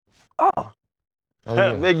Oh. Oh,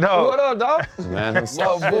 yeah. Big dog. What up, dog? Man,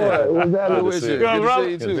 Oh, boy. What's happening with you? Good, Good brother. to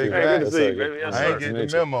see you, too. Big Hey, good to see you, baby. Yes, I ain't sir. getting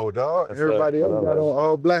the memo, dog. Yes, Everybody sir. else got on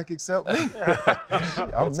all black except me.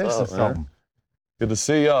 I'm missing up, man? something. Good to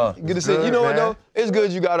see y'all. Good to see you. You good, know what, man. though? It's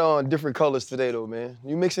good you got on different colors today, though, man.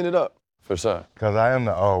 You mixing it up. For sure. Because I am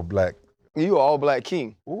the all black. You an all-black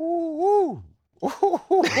king. Ooh, ooh.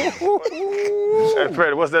 Hey,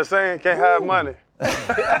 Freddie, what's that saying? Can't hide money.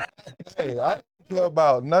 Hey, I don't care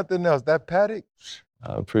about nothing else. That paddock,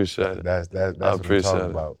 I appreciate it. that's what I'm appreciate talking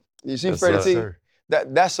it. about. You see, Yes, Freddie sir. T? Sir.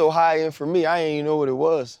 That's so high end for me. I ain't even know what it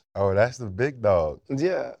was. Oh, that's the big dog.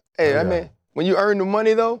 Yeah. Hey, Yeah. I mean, when you earn the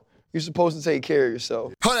money, though, you're supposed to take care of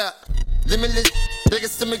yourself. Hold up, limitless.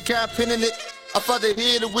 Biggest stomach guy pinning it. I fought it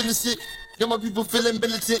here to witness it. Got my people feeling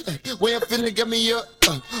militant. Way I'm feeling got me up.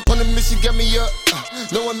 On the mission got me up.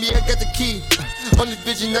 Knowing me, I got the key. Only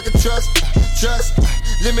vision I can trust. Trust,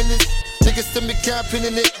 limitless. Biggest stomach guy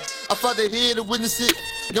pinning it. I fought it here to witness it.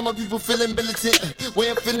 Got my people feeling militant. Way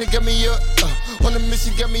I'm feeling got me up. On the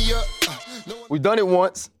mission got me up. We've done it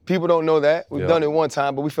once. People don't know that. We've Yeah. done it one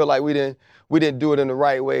time, but we feel like we didn't do it in the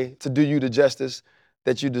right way to do you the justice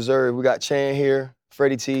that you deserve. We got Chan here,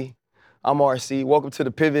 Freddie T. I'm RC. Welcome to The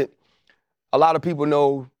Pivot. A lot of people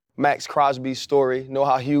know Maxx Crosby's story, know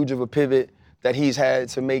how huge of a pivot that he's had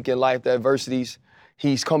to make in life, the adversities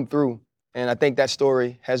he's come through. And I think that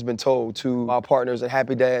story has been told to our partners at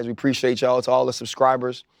Happy Dads. We appreciate y'all, to all the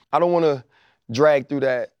subscribers. I don't want to drag through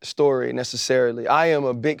that story necessarily. I am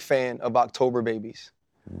a big fan of October babies.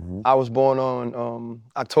 I was born on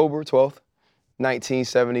October 12th,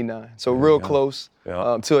 1979. So real close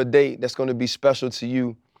Yeah. to a date that's going to be special to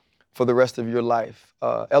you for the rest of your life.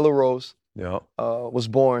 Ella Rose Yeah. was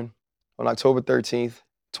born on October 13th,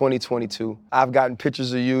 2022. I've gotten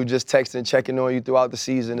pictures of you just texting, checking on you throughout the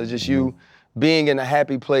season of just you being in a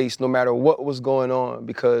happy place no matter what was going on,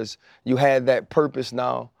 because you had that purpose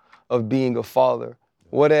now of being a father.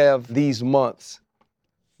 What have these months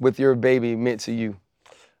with your baby meant to you?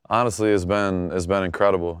 Honestly, it's been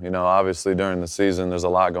incredible. You know, obviously during the season, there's a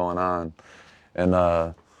lot going on,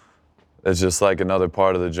 and it's just like another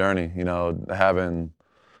part of the journey. You know, having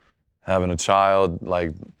a child,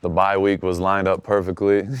 like the bye week was lined up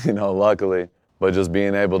perfectly. You know, luckily, but just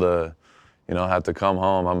being able to, you know, have to come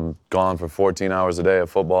home. I'm gone for 14 hours a day of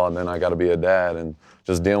football, and then I got to be a dad, and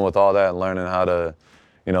just dealing with all that and learning how to,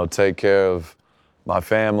 you know, take care of my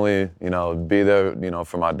family. You know, be there, you know,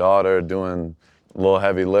 for my daughter, doing a little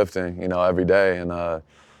heavy lifting, you know, every day. And I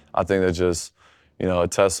think that's just, you know, a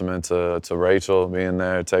testament to Rachel being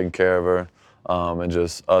there, taking care of her, and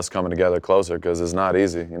just us coming together closer, because it's not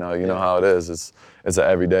easy. You know how it is. It's an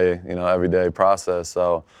everyday process.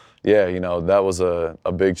 So, yeah, you know, that was a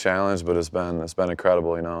big challenge, but it's been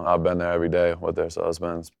incredible. You know, I've been there every day with her, so it's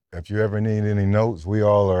been. If you ever need any notes, we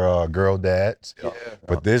all are girl dads. Yeah.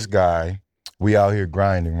 But this guy, we out here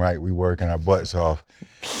grinding, right? We working our butts off.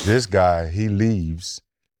 This guy, he leaves.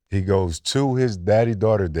 He goes to his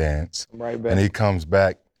daddy-daughter dance. Right back. And he comes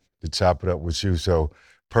back to chop it up with you. So,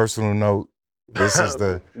 personal note, this is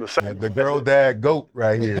the girl dad goat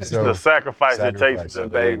right here. So The sacrifice it takes Sacrifice. for the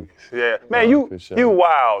babies. Yeah. Man, you appreciate it.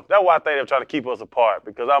 wild. That's why I think they're trying to keep us apart,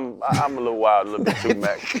 because I'm a little wild, a little bit too,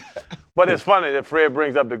 Max. But it's funny that Fred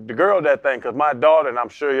brings up the girl dad thing, because my daughter, and I'm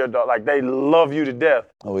sure your daughter, like, they love you to death.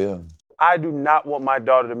 Oh yeah. I do not want my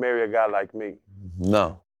daughter to marry a guy like me.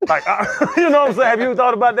 No. Like, you know what I'm saying? Have you ever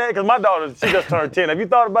thought about that? Because my daughter, she just turned 10. Have you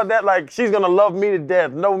thought about that? Like, she's going to love me to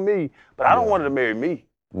death, know me, but I don't want her to marry me.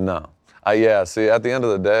 No. Yeah, see, at the end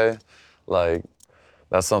of the day, like,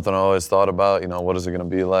 that's something I always thought about. You know, what is it going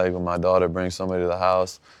to be like when my daughter brings somebody to the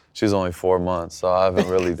house? She's only 4 months, so I haven't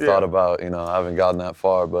really thought about, you know, I haven't gotten that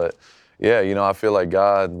far. But, yeah, you know, I feel like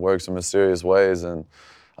God works in mysterious ways, and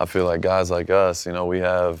I feel like guys like us, you know, we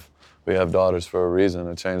have daughters for a reason.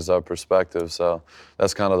 It changes our perspective. So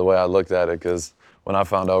that's kind of the way I looked at it, because when I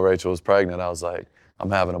found out Rachel was pregnant, I was like,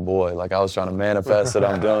 I'm having a boy. Like, I was trying to manifest it,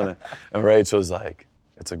 I'm doing it. And Rachel was like,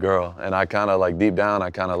 it's a girl. And I kind of, like, deep down,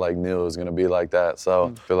 I kind of, like, knew it was going to be like that.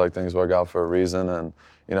 So I feel like things work out for a reason. And,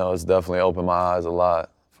 you know, it's definitely opened my eyes a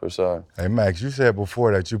lot, for sure. Hey, Max, you said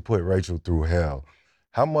before that you put Rachel through hell.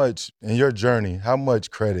 How much, in your journey, how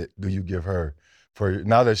much credit do you give her for,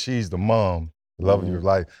 now that she's the mom, the love of your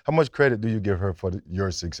life, how much credit do you give her for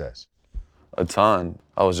your success? A ton.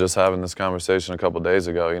 I was just having this conversation a couple days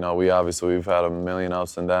ago. You know, we've had a million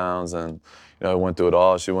ups and downs, and, you know, I went through it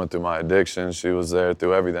all. She went through my addiction. She was there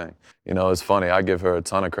through everything. You know, it's funny. I give her a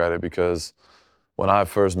ton of credit, because when I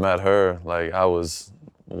first met her, like, I was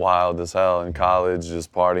wild as hell in college,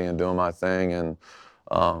 just partying, doing my thing, and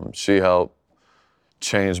she helped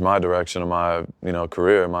changed my direction of my,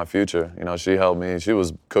 career, my future. She helped me. She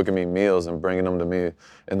was cooking me meals and bringing them to me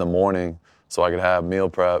in the morning so I could have meal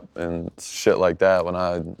prep and shit like that when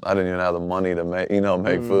I didn't even have the money to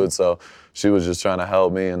make food. So she was just trying to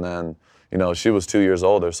help me. And then, she was 2 years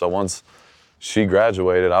older. So once she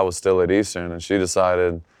graduated, I was still at Eastern, and she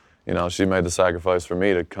decided, she made the sacrifice for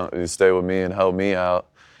me to stay with me and help me out.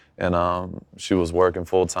 And she was working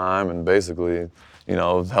full time and basically,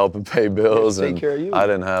 helping pay bills. Take and care of you. I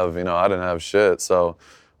didn't have shit. So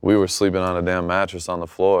we were sleeping on a damn mattress on the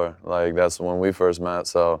floor. Like, that's when we first met.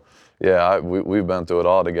 So yeah, we've been through it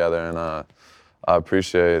all together, and I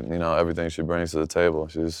appreciate, everything she brings to the table.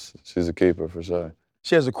 She's a keeper for sure.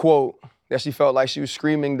 She has a quote that she felt like she was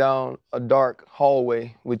screaming down a dark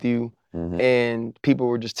hallway with you, and people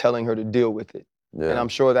were just telling her to deal with it. Yeah. And I'm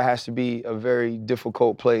sure that has to be a very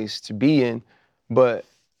difficult place to be in. But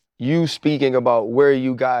you speaking about where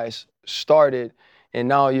you guys started, and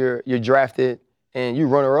now you're drafted and you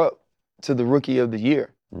runner-up to the Rookie of the Year.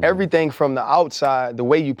 Everything from the outside, the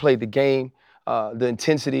way you play the game, the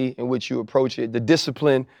intensity in which you approach it, the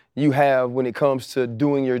discipline you have when it comes to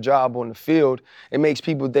doing your job on the field, it makes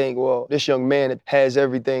people think, well, this young man has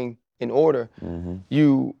everything in order.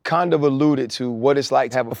 You kind of alluded to what it's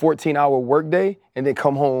like to have a 14-hour workday and then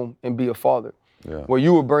come home and be a father. Yeah. Where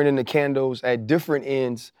you were burning the candles at different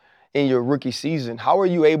ends in your rookie season. How are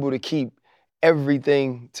you able to keep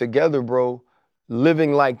everything together, bro,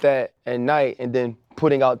 living like that at night and then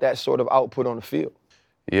putting out that sort of output on the field?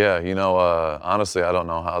 Yeah, honestly, I don't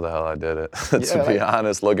know how the hell I did it. To be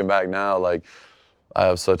honest, looking back now, like, I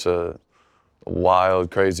have such a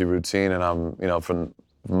wild, crazy routine, and I'm, from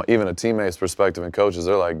even a teammate's perspective and coaches,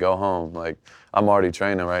 they're like, go home. Like, I'm already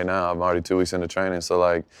training right now. I'm already 2 weeks into training. So,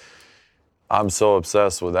 like, I'm so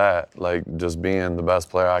obsessed with that, like, just being the best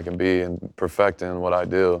player I can be and perfecting what I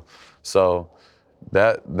do. So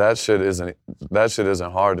that shit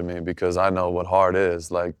isn't hard to me, because I know what hard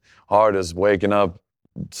is. Like, hard is waking up,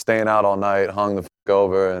 staying out all night, hung the fuck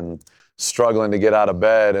over, and struggling to get out of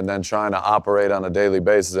bed, and then trying to operate on a daily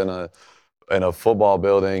basis in a football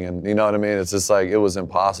building, and you know what I mean? It's just like, it was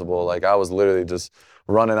impossible. Like, I was literally just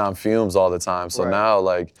running on fumes all the time. So now,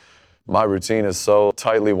 like, my routine is so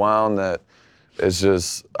tightly wound that it's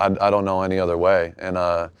just, I don't know any other way. And,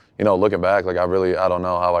 looking back, like, I don't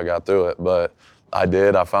know how I got through it, but I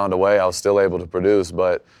did. I found a way. I was still able to produce,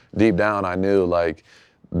 but deep down I knew, like,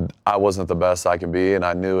 I wasn't the best I could be, and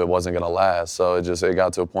I knew it wasn't gonna last. So it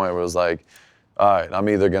got to a point where it was like, all right, I'm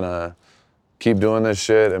either gonna keep doing this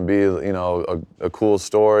shit and be, a cool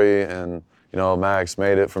story, and, Maxx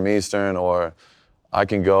made it from Eastern, or I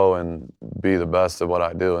can go and be the best at what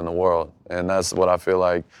I do in the world. And that's what I feel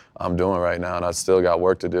like I'm doing right now, and I still got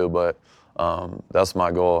work to do, but that's my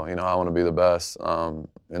goal. I want to be the best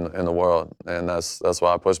in the world, and that's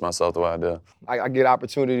why I push myself the way I do. I get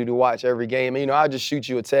opportunity to watch every game, and I'll just shoot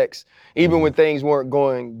you a text. Even when things weren't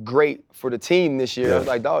going great for the team this year, I was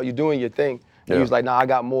like, dog, you're doing your thing. And he was like, nah, I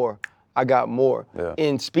got more. Yeah.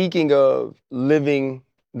 And speaking of living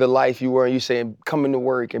the life you were, and you saying coming to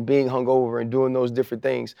work and being hungover and doing those different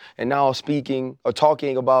things, and now speaking or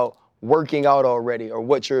talking about working out already, or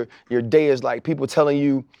what your day is like, people telling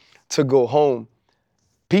you to go home.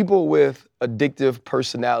 People with addictive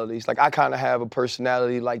personalities, like I kind of have a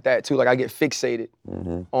personality like that too. Like, I get fixated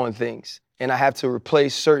on things, and I have to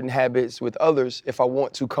replace certain habits with others if I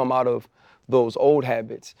want to come out of those old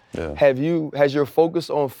habits. Yeah. Has your focus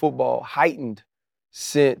on football heightened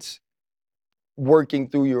since working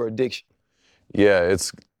through your addiction? Yeah,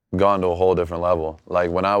 it's gone to a whole different level. Like,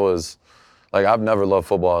 when I was, like, I've never loved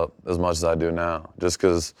football as much as I do now, just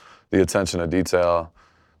because the attention to detail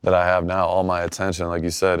that I have now, all my attention, like you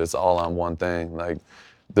said, it's all on one thing. Like,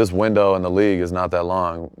 this window in the league is not that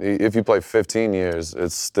long. If you play 15 years,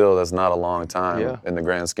 that's not a long time in the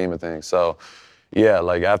grand scheme of things. So, yeah,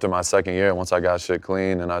 like, after my second year, once I got shit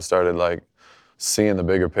clean and I started, like, seeing the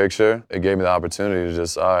bigger picture, it gave me the opportunity to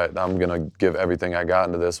just, all right, I'm gonna give everything I got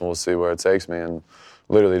into this, and we'll see where it takes me. And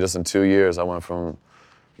literally just in 2 years, I went from,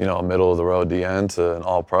 a middle of the road DN to an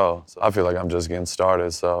all-pro. So I feel like I'm just getting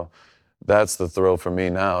started. So that's the thrill for me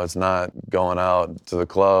now. It's not going out to the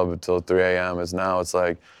club until 3 a.m. It's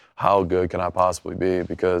like, how good can I possibly be?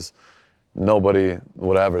 Because nobody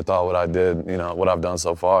would ever thought what I did, what I've done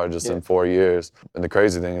so far just in 4 years. And the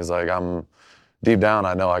crazy thing is, like, deep down,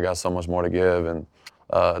 I know I got so much more to give, and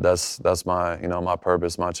that's my, my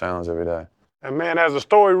purpose, my challenge every day. And man, as the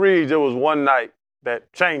story reads, it was one night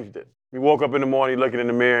that changed it. You woke up in the morning looking in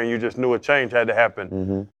the mirror and you just knew a change had to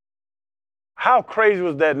happen. How crazy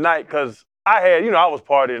was that night? Because I had, I was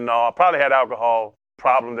partying and all. I probably had alcohol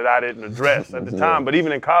problem that I didn't address at the time. But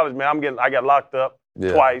even in college, man, I got locked up.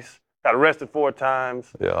 twice. Got arrested 4 times.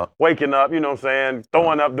 Yeah. Waking up, you know what I'm saying?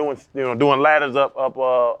 Throwing up, doing ladders up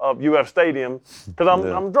UF Stadium because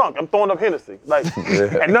I'm drunk. I'm throwing up Hennessy.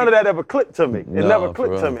 And none of that ever clicked to me. It never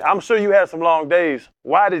clicked to me. I'm sure you had some long days.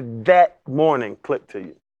 Why did that morning click to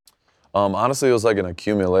you? Honestly, it was like an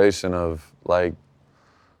accumulation of like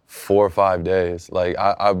 4 or 5 days. Like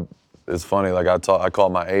it's funny. Like I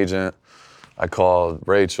called my agent. I called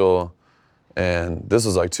Rachel. And this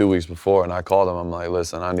was like 2 weeks before, and I called him. I'm like,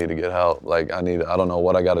 listen, I need to get help. Like, I don't know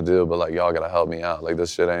what I got to do, but like, y'all got to help me out. Like,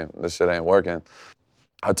 this shit ain't working.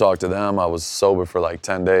 I talked to them. I was sober for like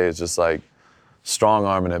 10 days, just like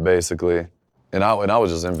strong-arming it basically. And I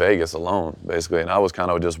was just in Vegas alone, basically. And I was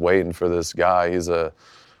kind of just waiting for this guy. He's one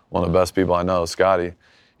of the best people I know, Scotty.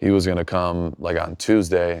 He was gonna come like on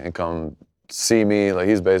Tuesday and come see me. Like,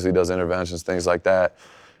 he basically does interventions, things like that.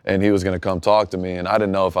 And he was gonna come talk to me, and I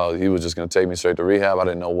didn't know if he was just gonna take me straight to rehab. I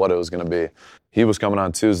didn't know what it was gonna be. He was coming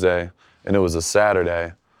on Tuesday, and it was a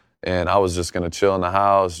Saturday, and I was just gonna chill in the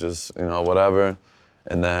house, just, whatever.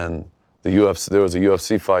 And then there was a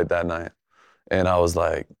UFC fight that night, and I was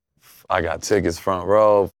like, I got tickets front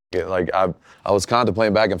row. Like, I was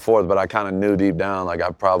contemplating back and forth, but I kind of knew deep down, like, I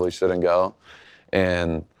probably shouldn't go.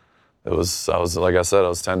 And like I said, I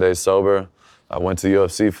was 10 days sober. I went to the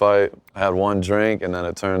UFC fight, I had 1 drink, and then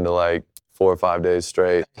it turned to like 4 or 5 days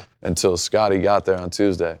straight until Scotty got there on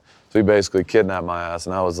Tuesday. So he basically kidnapped my ass,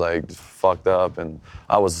 and I was like fucked up, and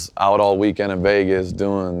I was out all weekend in Vegas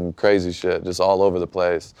doing crazy shit, just all over the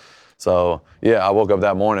place. So yeah, I woke up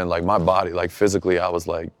that morning, like my body, like physically, I was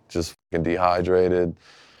like just fucking dehydrated,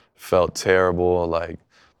 felt terrible, like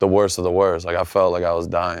the worst of the worst. Like I felt like I was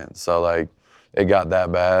dying. So like it got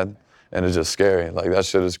that bad. And it's just scary. Like, that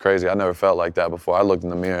shit is crazy. I never felt like that before. I looked in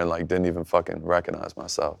the mirror and like didn't even fucking recognize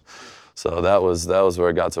myself. So that was where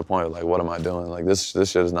it got to a point, like, what am I doing? Like, this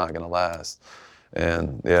shit is not gonna last.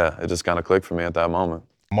 And yeah, it just kind of clicked for me at that moment.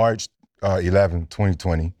 March 11,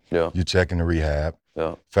 2020, you check into rehab.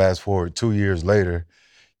 Yeah. Fast forward 2 years later,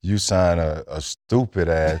 you sign a stupid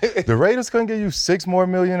ass. The Raiders couldn't give you $6 more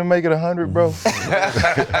million to make it 100, bro.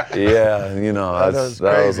 Yeah, that was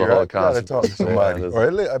the whole concept. You gotta talk to somebody,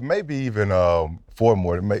 or maybe even 4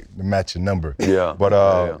 more to match your number. Yeah.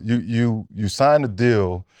 But you signed a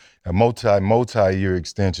deal, a multi-year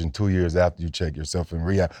extension 2 years after you check yourself in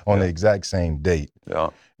rehab on the exact same date. Yeah.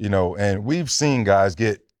 And we've seen guys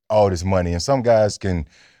get all this money, and some guys can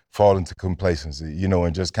fall into complacency,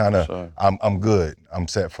 and just kind of, I'm good, I'm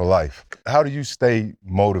set for life. How do you stay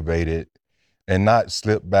motivated and not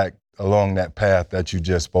slip back along that path that you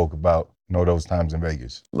just spoke about, those times in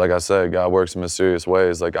Vegas? Like I said, God works in mysterious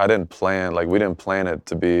ways. Like, we didn't plan it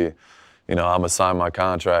to be, I'm gonna sign my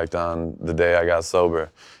contract on the day I got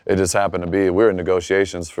sober. It just happened to be, we were in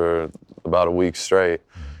negotiations for about a week straight,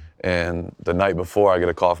 and the night before I get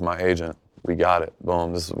a call from my agent. We got it,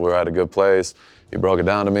 boom, we're at a good place. He broke it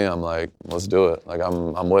down to me. I'm like, let's do it. Like,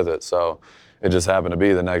 I'm with it. So it just happened to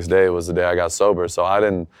be the next day was the day I got sober. So I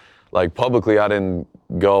didn't, publicly, I didn't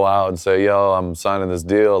go out and say, yo, I'm signing this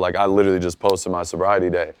deal. Like, I literally just posted my sobriety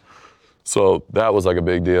day. So that was like a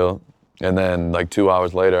big deal. And then 2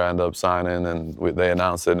 hours later, I ended up signing, and they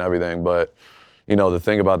announced it and everything. But, the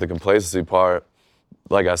thing about the complacency part,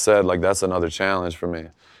 like I said, that's another challenge for me.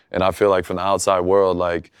 And I feel like from the outside world,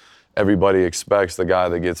 everybody expects the guy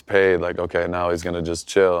that gets paid, okay, now he's gonna just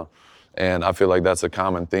chill. And I feel like that's a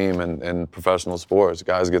common theme in professional sports.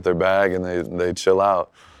 Guys get their bag and they chill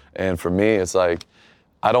out. And for me, it's like,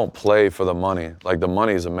 I don't play for the money. The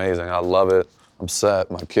money is amazing. I love it. I'm set.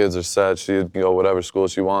 My kids are set. She can go whatever school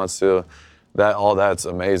she wants to. All that's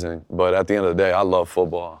amazing. But at the end of the day, I love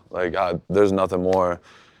football. There's nothing more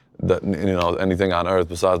that, anything on earth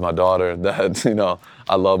besides my daughter that,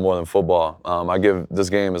 I love more than football. This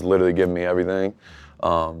game has literally given me everything.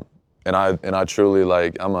 And I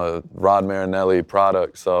truly, I'm a Rod Marinelli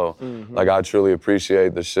product, so, I truly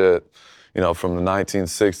appreciate the shit, from the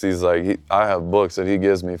 1960s. I have books that he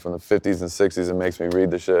gives me from the 50s and 60s and makes me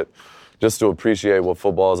read the shit just to appreciate what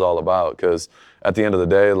football is all about. Because at the end of the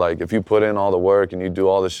day, if you put in all the work and you do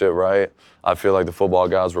all the shit right, I feel like the football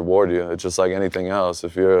gods reward you. It's just like anything else.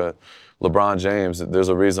 If you're LeBron James, there's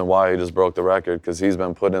a reason why he just broke the record, because he's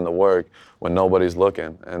been putting in the work when nobody's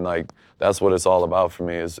looking. And that's what it's all about for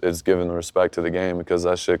me, is giving the respect to the game, because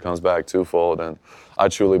that shit comes back twofold, and I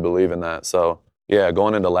truly believe in that. So yeah,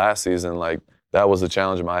 going into last season, that was the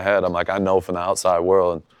challenge in my head. I'm I know from the outside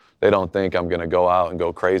world, they don't think I'm gonna go out and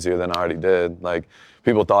go crazier than I already did.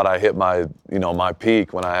 People thought I hit my, my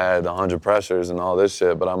peak when I had 100 pressures and all this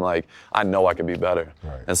shit, but I'm I know I can be better.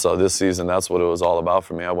 Right. And so this season, that's what it was all about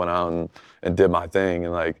for me. I went out and did my thing,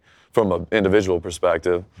 and from an individual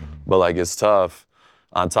perspective, but it's tough.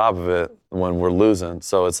 on top of it when we're losing.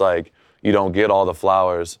 So it's like you don't get all the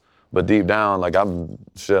flowers, but deep down, like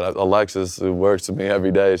Alexis, who works with me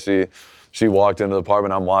every day, she walked into the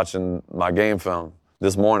apartment, I'm watching my game film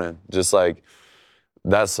this morning. Just like,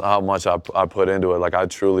 that's how much I put into it. Like I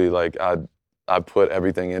truly, like I put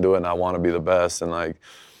everything into it and I want to be the best. And like,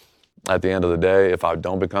 at the end of the day, if I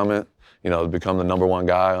don't become it, become the number one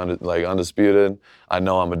guy, undisputed, I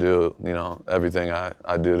know I'm gonna do, everything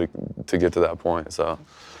I do to get to that point. So,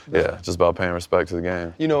 yeah, just about paying respect to the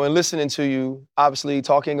game. And listening to you, obviously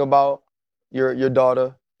talking about your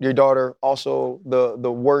daughter, also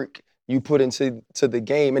the work you put into the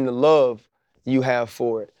game and the love you have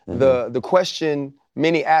for it. Mm-hmm. The question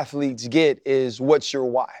many athletes get is, what's your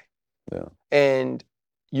why? Yeah. And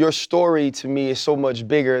your story to me is so much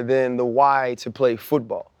bigger than the why to play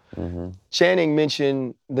football. Mm-hmm. Channing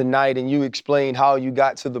mentioned the night, and you explained how you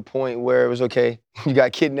got to the point where it was okay, you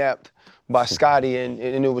got kidnapped by Scotty, and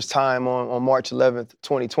it was time on March 11th,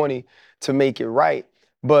 2020, to make it right.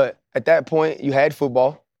 But at that point, you had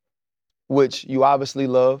football, which you obviously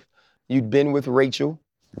love. You'd been with Rachel.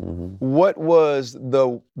 Mm-hmm. What was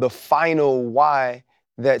the final why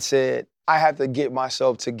that said, I have to get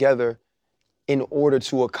myself together in order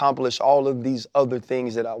to accomplish all of these other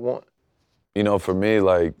things that I want? For me,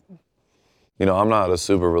 I'm not a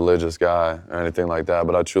super religious guy or anything like that,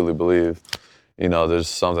 but I truly believe, there's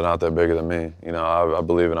something out there bigger than me. I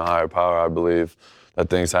believe in a higher power. I believe that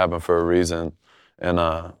things happen for a reason. And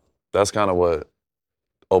that's kind of what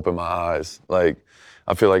opened my eyes. Like,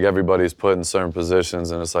 I feel like everybody's put in certain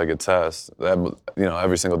positions and it's like a test.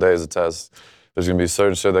 Every single day is a test. There's gonna be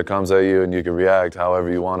certain shit that comes at you and you can react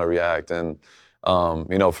however you wanna react. And,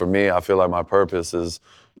 for me, I feel like my purpose is,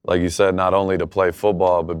 like you said, not only to play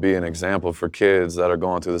football, but be an example for kids that are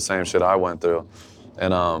going through the same shit I went through.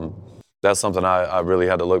 And that's something I really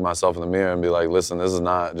had to look myself in the mirror and be like, listen, this is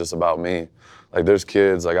not just about me. Like, there's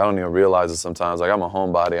kids, like, I don't even realize it sometimes. Like, I'm a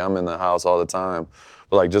homebody. I'm in the house all the time.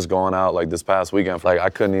 But, like, just going out, like, this past weekend, like, I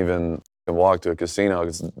couldn't even walk to a casino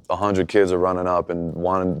because 100 kids are running up and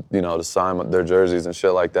wanting, to sign their jerseys and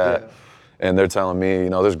shit like that. Yeah. And they're telling me,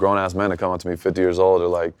 there's grown-ass men that come up to me 50 years old. They're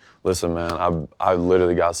like, listen, man, I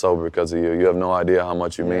literally got sober because of you. You have no idea how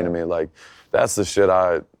much you mean to me. Like, that's the shit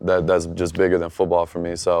that's just bigger than football for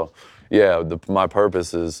me. So, yeah, my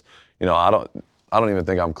purpose is, I don't even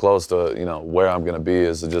think I'm close to, where I'm going to be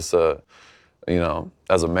as just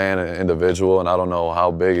as a man and an individual, and I don't know how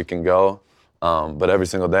big it can go. But every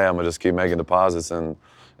single day I'm going to just keep making deposits and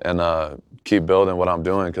keep building what I'm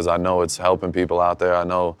doing because I know it's helping people out there. I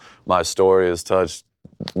know my story has touched,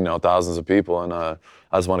 thousands of people, and I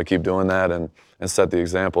just want to keep doing that and set the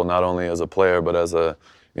example not only as a player but as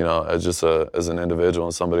as an individual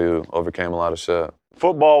and somebody who overcame a lot of shit.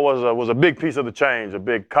 Football was a big piece of the change, a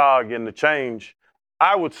big cog in the change.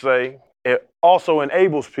 I would say it also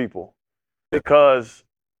enables people because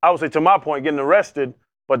I would say, to my point, getting arrested.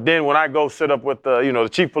 But then when I go sit up with the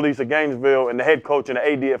chief police of Gainesville and the head coach and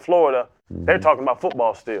the AD at Florida, they're talking about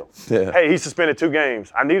football still. Yeah. Hey, he suspended 2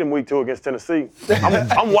 games. I need him week 2 against Tennessee.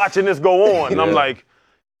 I'm watching this go on, and I'm like,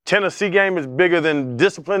 Tennessee game is bigger than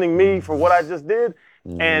disciplining me for what I just did.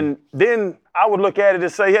 Mm-hmm. And then I would look at it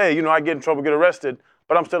and say, hey, I get in trouble, get arrested,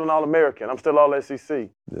 but I'm still an All-American. I'm still All-SEC.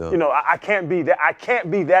 Yeah. I can't be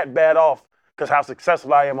that bad off because how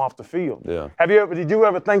successful I am off the field. Yeah. Did you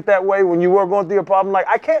ever think that way when you were going through a problem? Like,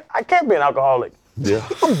 I can't be an alcoholic. Yeah.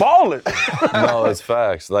 I'm balling. No, it's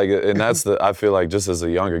facts. Like, and I feel like just as a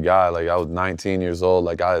younger guy, like I was 19 years old,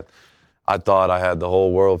 like I thought I had the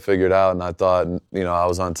whole world figured out and I thought, I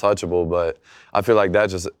was untouchable. But I feel like that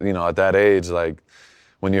just, at that age, like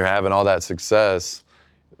when you're having all that success,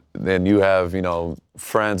 then you have,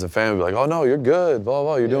 friends and family like, oh no, you're good, blah,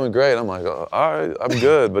 blah, you're doing great. I'm like, oh, all right, I'm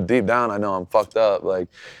good. But deep down, I know I'm fucked up. Like,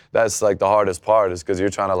 that's like the hardest part is because you're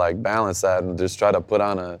trying to like balance that and just try to put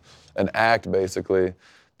on an act basically,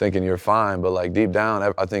 thinking you're fine. But like deep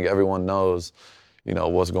down, I think everyone knows,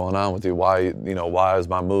 what's going on with you. Why, why is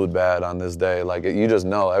my mood bad on this day? Like, you just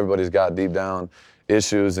know everybody's got deep down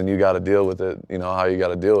issues and you got to deal with it, how you got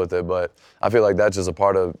to deal with it. But I feel like that's just a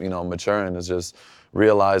part of, maturing is just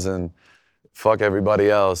realizing fuck everybody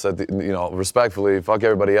else, respectfully, fuck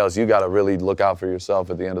everybody else. You got to really look out for yourself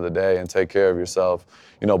at the end of the day and take care of yourself,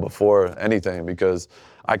 before anything, because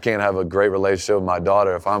I can't have a great relationship with my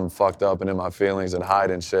daughter if I'm fucked up and in my feelings and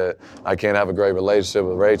hiding shit. I can't have a great relationship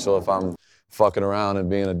with Rachel if I'm fucking around and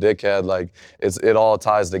being a dickhead. Like, it all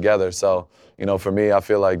ties together. So, for me, I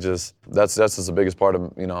feel like just that's just the biggest part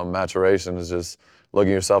of, maturation is just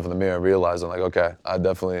looking yourself in the mirror and realizing like, okay, I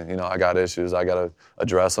definitely, I got issues. I got to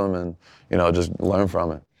address them and, just learn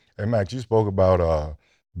from it. Hey, Max, you spoke about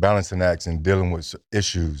balancing acts and dealing with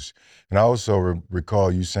issues. And I also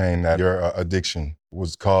recall you saying that your addiction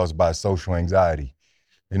was caused by social anxiety.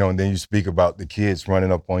 You know, and then you speak about the kids running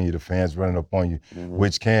up on you, the fans running up on you,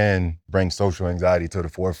 which can bring social anxiety to the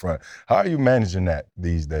forefront. How are you managing that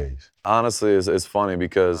these days? Honestly, it's funny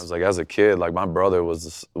because like as a kid, like my brother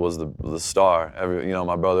was the star.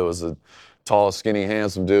 My brother was a tall, skinny,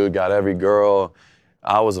 handsome dude, got every girl.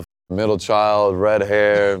 I was a middle child, red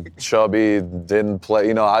hair, chubby, didn't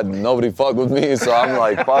play. Nobody fucked with me, so I'm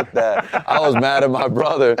like, fuck that. I was mad at my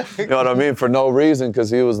brother, you know what I mean, for no reason, because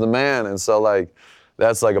he was the man. And so like,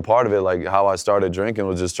 that's like a part of it. Like how I started drinking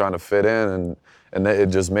was just trying to fit in, and it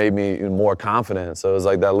just made me more confident. So it was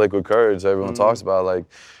like that liquid courage everyone talks about. Like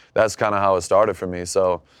that's kind of how it started for me.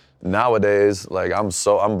 So nowadays, like I'm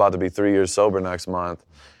about to be 3 years sober next month,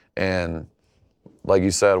 and like you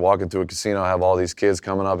said, walking through a casino, I have all these kids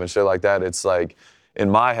coming up and shit like that. It's like in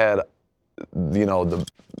my head,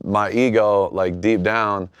 my ego, like deep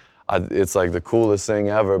down, it's like the coolest thing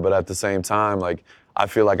ever. But at the same time, like I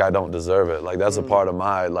feel like I don't deserve it. Like that's a part of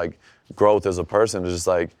my like growth as a person, is just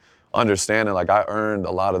like understanding like I earned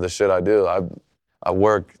a lot of the shit I do. I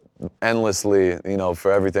work endlessly,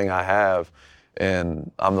 for everything I have, and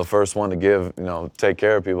I'm the first one to give, take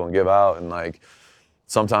care of people and give out. And like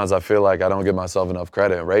sometimes I feel like I don't give myself enough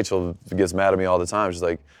credit. And Rachel gets mad at me all the time. She's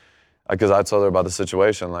like, because I told her about the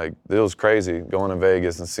situation, like it was crazy going to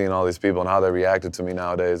Vegas and seeing all these people and how they reacted to me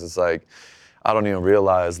nowadays. It's like I don't even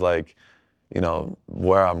realize like,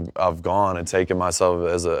 where I've gone and taken myself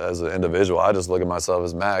as an individual. I just look at myself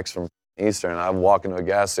as Maxx from Eastern. I walk into a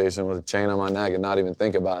gas station with a chain on my neck and not even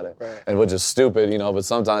think about it, right. and which is stupid, but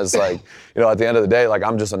sometimes it's like, at the end of the day, like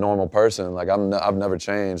I'm just a normal person. Like I've never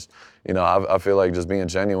changed. I feel like just being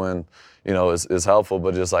genuine, is helpful,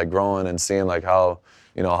 but just like growing and seeing like how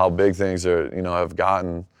big things are, have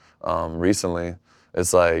gotten recently.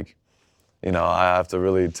 It's like, I have to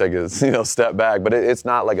really take a step back. But it's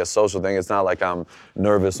not like a social thing. It's not like I'm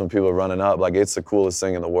nervous when people are running up. Like it's the coolest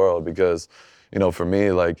thing in the world because, for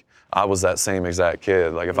me, like I was that same exact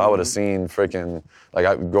kid. Like if I would have seen freaking,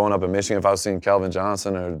 like growing up in Michigan, if I was seeing Kelvin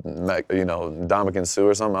Johnson or Dominican Sue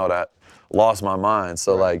or something, I would have lost my mind.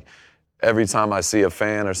 So like every time I see a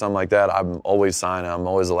fan or something like that, I'm always signing. I'm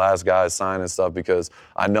always the last guy signing stuff because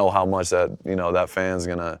I know how much that that fan's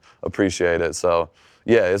gonna appreciate it. So.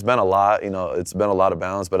 Yeah, it's been a lot, it's been a lot of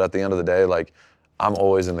balance, but at the end of the day, like, I'm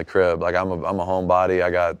always in the crib. Like, I'm a homebody. I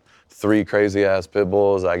got 3 crazy-ass pit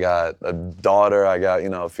bulls. I got a daughter. I got,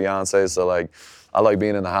 a fiance. So, like, I like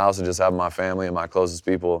being in the house and just having my family and my closest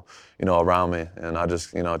people, around me. And I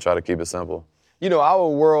just, try to keep it simple. Our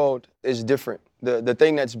world is different. The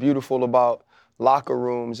thing that's beautiful about locker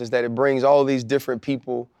rooms is that it brings all these different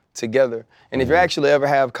people together. And if you actually ever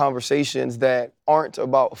have conversations that aren't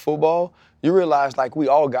about football, you realize like we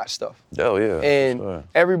all got stuff. Oh yeah. And sure.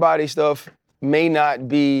 Everybody's stuff may not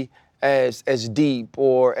be as deep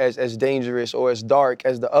or as dangerous or as dark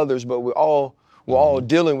as the others, but we're all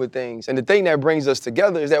dealing with things. And the thing that brings us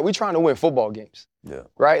together is that we're trying to win football games. Yeah.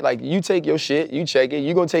 Right? Like you take your shit, you check it,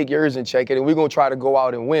 you're gonna take yours and check it, and we're gonna try to go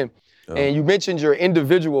out and win. And you mentioned your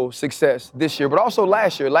individual success this year, but also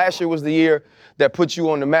last year. Last year was the year that put you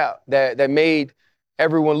on the map, that made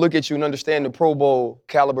everyone look at you and understand the Pro Bowl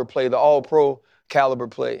caliber play, the All-Pro caliber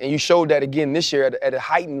play. And you showed that again this year at a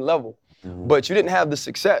heightened level. But you didn't have the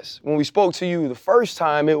success. When we spoke to you the first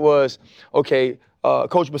time, it was, okay,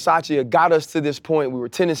 Coach Bisaccia got us to this point. We were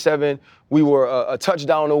 10-7. We were a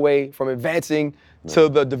touchdown away from advancing to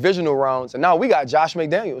the divisional rounds. And now we got Josh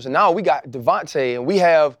McDaniels. And now we got Devontae. And we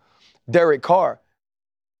have Derek Carr.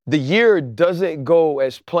 The year doesn't go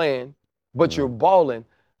as planned, but you're balling.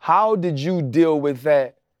 How did you deal with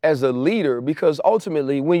that as a leader? Because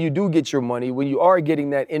ultimately, when you do get your money, when you are getting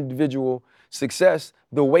that individual success,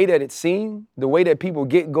 the way that it's seen, the way that people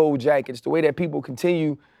get gold jackets, the way that people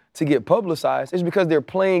continue to get publicized is because they're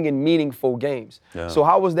playing in meaningful games. Yeah. So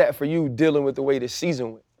how was that for you dealing with the way this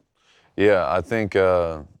season went? Yeah, I think,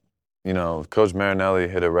 Coach Marinelli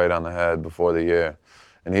hit it right on the head before the year.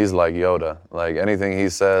 And he's like Yoda. Like, anything he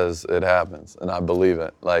says, it happens. And I believe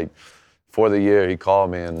it. Like, for the year, he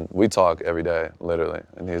called me, and we talk every day, literally.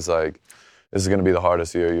 And he's like, this is going to be the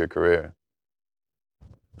hardest year of your career.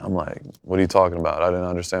 I'm like, what are you talking about? I didn't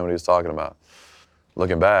understand what he was talking about.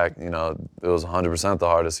 Looking back, it was 100% the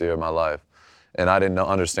hardest year of my life. And I didn't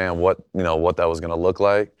understand what that was going to look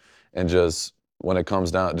like. And just when it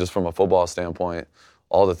comes down, just from a football standpoint,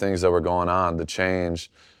 all the things that were going on, the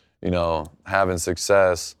change, having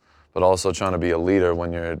success, but also trying to be a leader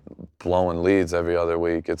when you're blowing leads every other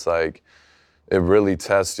week. It's like, it really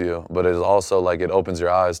tests you, but it's also like it opens your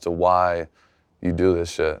eyes to why you do this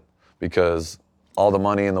shit. Because all the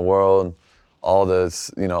money in the world, all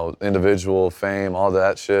this, individual fame, all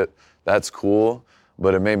that shit, that's cool.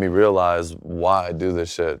 But it made me realize why I do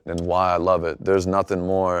this shit and why I love it. There's nothing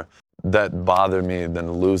more that bothered me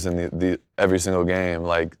than losing the every single game.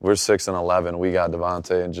 Like, we're 6-11. We got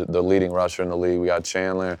Devontae, and the leading rusher in the league. We got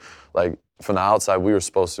Chandler. Like, from the outside, we were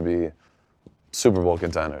supposed to be Super Bowl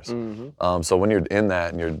contenders. So when you're in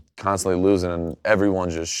that and you're constantly losing and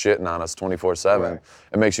everyone's just shitting on us 24/7,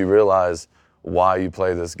 it makes you realize why you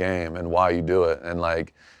play this game and why you do it.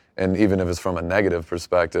 And even if it's from a negative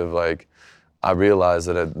perspective, like, I realize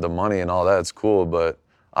that the money and all that's cool, but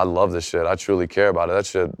I love this shit. I truly care about it. That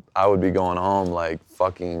shit, I would be going home like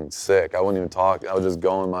fucking sick. I wouldn't even talk. I would just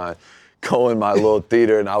go in my little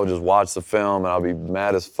theater and I would just watch the film and I'll be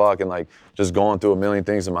mad as fuck and like just going through a million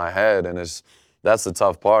things in my head. And that's the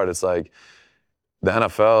tough part. It's like the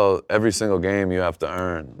NFL, every single game you have to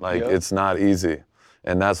earn. Like, it's not easy.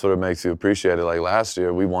 And that's what it makes you appreciate it. Like, last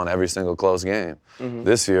year, we won every single close game.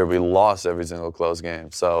 This year, we lost every single close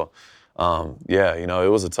game. So, it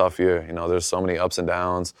was a tough year. There's so many ups and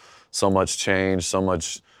downs, so much change, so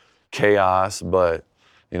much chaos, but,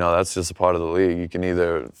 that's just a part of the league. You can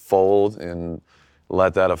either fold and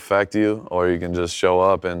let that affect you, or you can just show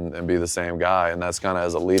up and be the same guy. And that's kind of,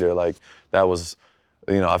 as a leader, like, that was,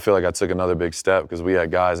 I feel like I took another big step because we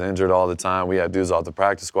had guys injured all the time. We had dudes off the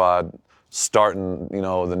practice squad starting,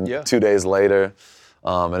 2 days later.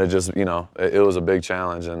 And it just, it was a big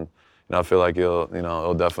challenge. And I feel like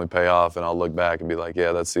it'll definitely pay off, and I'll look back and be like,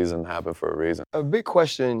 yeah, that season happened for a reason. A big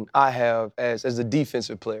question I have as a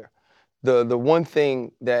defensive player, the one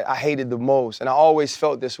thing that I hated the most, and I always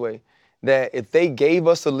felt this way, that if they gave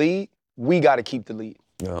us a lead, we got to keep the lead.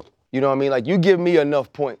 Yeah. You know what I mean? Like, you give me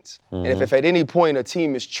enough points. And if at any point a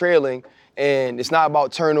team is trailing and it's not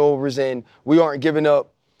about turnovers and we aren't giving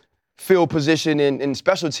up field position in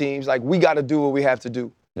special teams, like, we got to do what we have to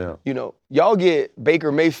do. Yeah. Y'all get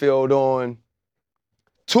Baker Mayfield on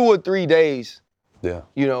 2 or 3 days,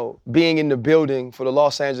 being in the building for the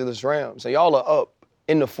Los Angeles Rams. And y'all are up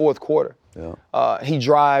in the fourth quarter. Yeah. He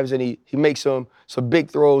drives and he makes some big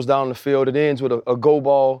throws down the field. It ends with a go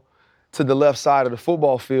ball to the left side of the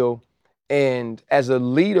football field. And as a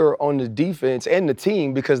leader on the defense and the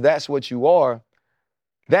team, because that's what you are,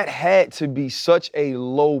 that had to be such a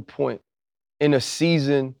low point in a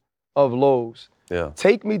season of lows. Yeah.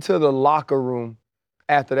 Take me to the locker room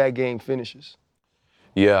after that game finishes.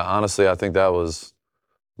 Yeah, honestly, I think that was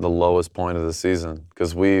the lowest point of the season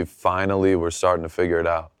because we finally were starting to figure it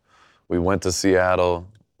out. We went to Seattle.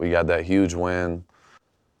 We got that huge win.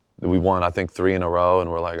 We won, I think, 3 in a row,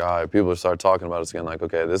 and we're like, all right, people start talking about us again, like,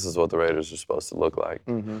 okay, this is what the Raiders are supposed to look like.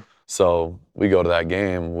 So we go to that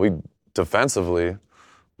game. Defensively,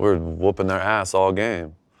 we're whooping their ass all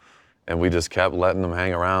game. And we just kept letting them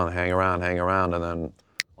hang around. And then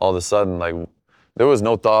all of a sudden, like, there was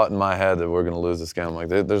no thought in my head that we're going to lose this game. I'm like,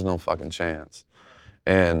 there's no fucking chance.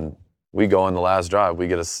 And we go in the last drive. We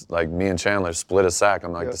get me and Chandler split a sack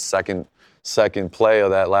on the second play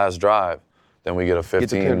of that last drive. Then we get a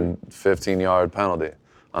 15-yard penalty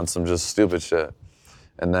on some just stupid shit.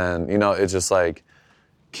 And then, it's just like,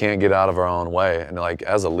 can't get out of our own way. And like,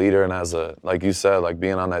 as a leader and as like you said, like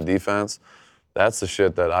being on that defense, that's the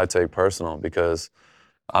shit that I take personal because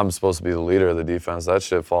I'm supposed to be the leader of the defense. That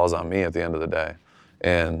shit falls on me at the end of the day.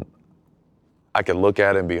 And I could look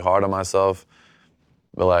at it and be hard on myself,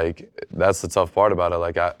 but like, that's the tough part about it.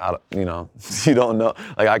 Like, I you don't know.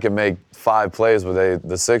 Like, I can make 5 plays, but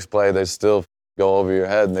the 6th play, they still go over your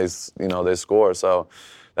head and they score. So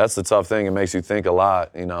that's the tough thing. It makes you think a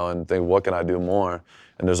lot, and think, what can I do more?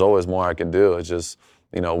 And there's always more I can do. It's just,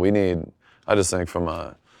 I just think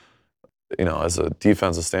from as a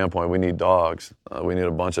defensive standpoint, we need dogs. We need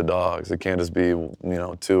a bunch of dogs. It can't just be,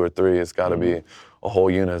 2 or 3. It's got to be a whole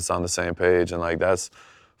unit that's on the same page. And like, that's,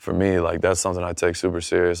 for me, like, that's something I take super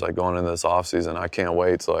serious. Like, going into this offseason, I can't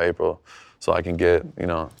wait till April so I can get,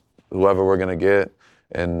 whoever we're going to get.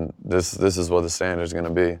 And this is what the standard's going to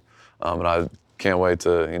be. And I can't wait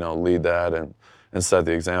to, lead that and set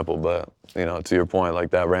the example. But, to your point, like,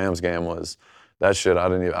 that Rams game was, that shit,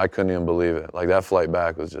 I couldn't even believe it. Like, that flight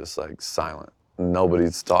back was just, like, silent.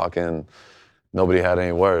 Nobody's talking. Nobody had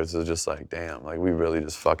any words. It was just like, damn, like, we really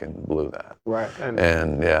just fucking blew that. Right.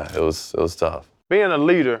 And yeah, it was tough. Being a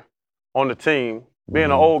leader on the team, being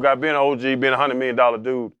an old guy, being an OG, being a $100 million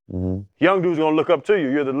dude, young dudes gonna look up to you.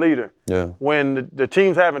 You're the leader. Yeah. When the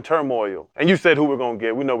team's having turmoil, and you said who we're gonna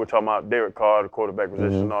get. We know we're talking about Derek Carr, the quarterback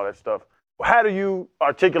position, and all that stuff. How do you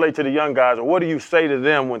articulate to the young guys, or what do you say to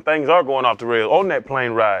them when things are going off the rails on that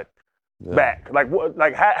plane ride back? Like, what?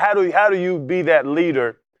 Like, how do you be that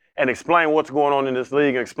leader and explain what's going on in this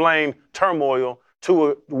league and explain turmoil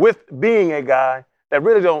with being a guy that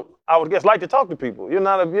really don't, I would guess, like to talk to people. You're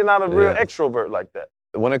not a real extrovert like that.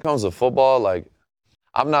 When it comes to football, like,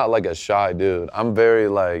 I'm not like a shy dude. I'm very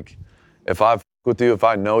like, if I f with you, if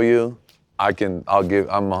I know you, I'm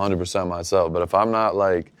 100% myself. But if I'm not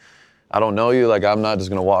like, I don't know you, like, I'm not just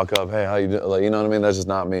gonna walk up, hey, how you doing? Like, you know what I mean? That's just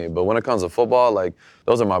not me. But when it comes to football, like,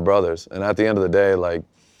 those are my brothers. And at the end of the day, like,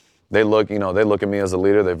 they look at me as a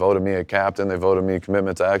leader. They voted me a captain. They voted me a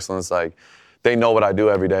commitment to excellence. Like, they know what I do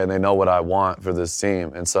every day and they know what I want for this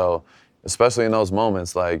team. And so, especially in those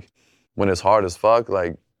moments, like, when it's hard as fuck,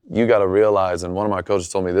 like, you gotta realize, and one of my coaches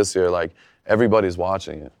told me this year, like, everybody's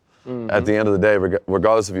watching you. Mm-hmm. At the end of the day,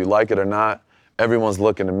 regardless if you like it or not, everyone's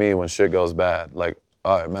looking to me when shit goes bad. Like,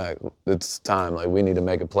 all right, Mac, it's time. Like, we need to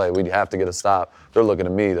make a play. We have to get a stop. They're looking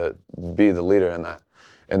to me to be the leader in that.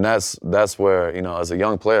 And that's where, you know, as a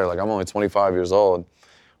young player, like, I'm only 25 years old,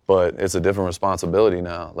 but it's a different responsibility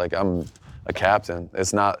now. Like, I'm a captain.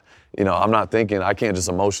 It's not, you know, I'm not thinking, I can't just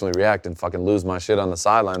emotionally react and fucking lose my shit on the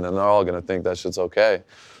sideline, and they're all gonna think that shit's okay.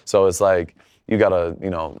 So it's like, you gotta, you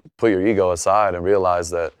know, put your ego aside and realize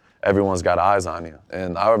that everyone's got eyes on you.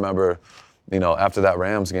 And I remember, you know, after that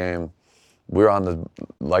Rams game, we were on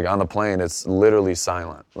the plane, it's literally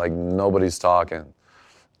silent. Like, nobody's talking.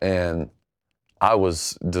 And I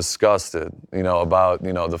was disgusted, you know, about,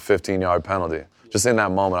 you know, the 15-yard penalty. Just in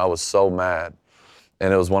that moment, I was so mad.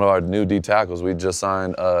 And it was one of our new D tackles. We just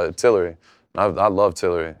signed Tillery. I love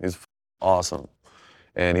Tillery. He's awesome.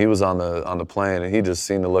 And he was on the plane, and he just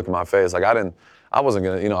seen the look in my face. Like, I wasn't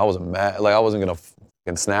gonna, you know, I wasn't mad. Like, I wasn't gonna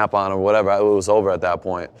fucking snap on him or whatever. It was over at that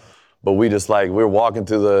point. But we just, like, we were walking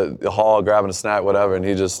through the hall, grabbing a snack, whatever, and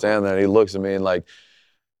he just standing there, and he looks at me, and, like,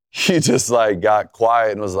 he just, like, got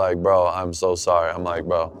quiet and was like, bro, I'm so sorry. I'm like,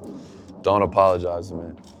 bro, don't apologize to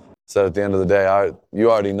me. So at the end of the day, you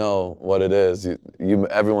already know what it is.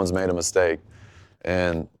 Everyone's made a mistake,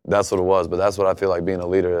 and that's what it was. But that's what I feel like being a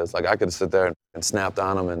leader is. Like, I could sit there and snapped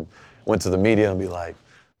on him and went to the media and be like,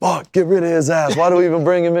 fuck, get rid of his ass. Why do we even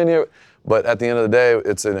bring him in here? But at the end of the day,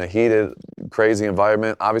 it's in a heated, crazy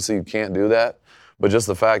environment. Obviously, you can't do that. But just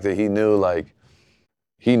the fact that he knew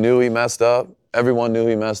he messed up. Everyone knew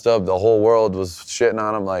he messed up. The whole world was shitting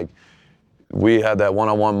on him. Like, we had that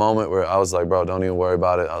one-on-one moment where I was like, bro, don't even worry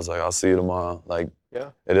about it. I was like, I'll see you tomorrow. Like,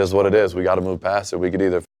 It is what it is. We got to move past it. We could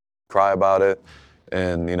either cry about it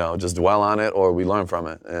and, you know, just dwell on it, or we learn from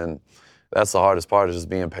it. And that's the hardest part, is just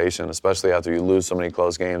being patient, especially after you lose so many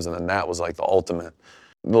close games. And then that was like the ultimate.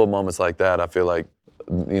 Little moments like that, I feel like,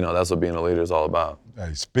 you know, that's what being a leader is all about.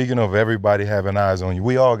 Hey, speaking of everybody having eyes on you,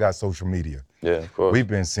 we all got social media. Yeah, of course. We've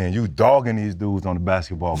been seeing you dogging these dudes on the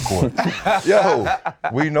basketball court. Yo,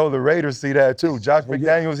 we know the Raiders see that too. Josh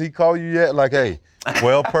McDaniels, he called you yet? Like, hey,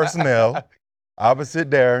 12 personnel,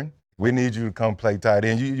 opposite Darren, we need you to come play tight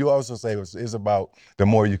end. You also say it's about the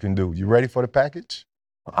more you can do. You ready for the package?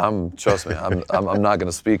 Trust me, I'm not going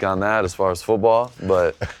to speak on that as far as football,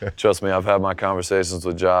 but trust me, I've had my conversations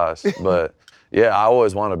with Josh. But yeah, I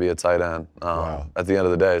always want to be a tight end at the end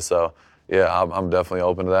of the day. So yeah, I'm definitely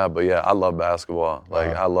open to that. But yeah, I love basketball.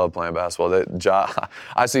 Like, I love playing basketball.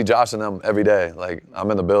 I see Josh and them every day. Like,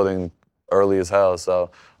 I'm in the building early as hell,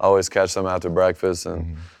 so I always catch them after breakfast.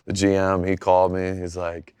 And the GM, he called me. He's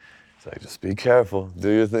like, just be careful. Do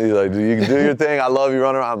your thing. He's like, you can do your thing. I love you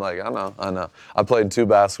running around. I'm like, I know. I played in 2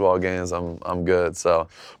 basketball games. I'm good. So,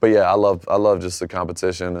 but yeah, I love just the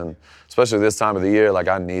competition, and especially this time of the year, like,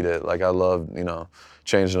 I need it. Like, I love, you know,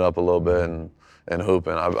 changing it up a little bit and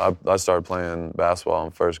hooping. I started playing basketball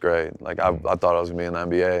in 1st grade. Like, I thought I was gonna be in the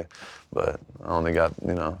NBA, but I only got,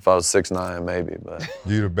 you know, if I was 6'9", maybe. But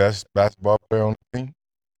you the best basketball player on the team?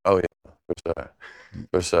 Oh yeah,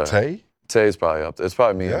 for sure. Tay? Tay's probably up there. It's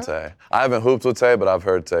probably me and Tay. I haven't hooped with Tay, but I've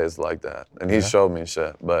heard Tay's like that, and he showed me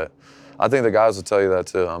shit. But I think the guys will tell you that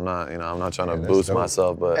too. I'm not trying to boost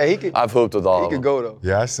myself, but I've hooped with all of them. He could go though.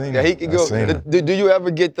 Yeah, I seen it. Yeah, he could go. Did you ever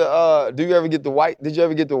get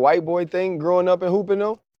the white boy thing growing up in hooping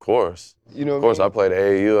though? Of course. You know. Of course, I played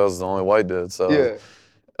AAU. I was the only white dude. So yeah.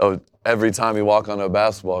 Every time you walk on a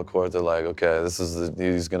basketball court, they're like, okay,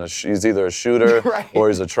 he's either a shooter or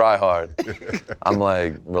he's a tryhard. I'm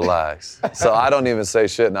like, relax. So I don't even say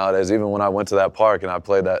shit nowadays. Even when I went to that park and I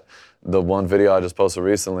played the one video I just posted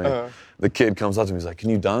recently, the kid comes up to me, he's like, can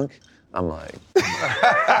you dunk? I'm like,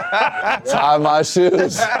 tie my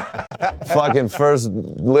shoes. Fucking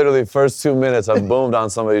literally first 2 minutes, I boomed on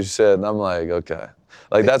somebody's shit, and I'm like, okay.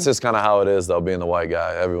 Like, that's just kind of how it is, though, being the white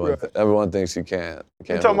guy. Everyone thinks you can't.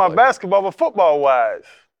 You're talking about basketball, but football-wise,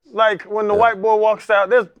 like, when the white boy walks out,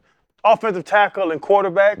 there's offensive tackle and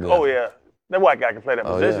quarterback. Yeah. Oh, yeah. That white guy can play that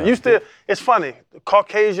position. Yeah. It's funny,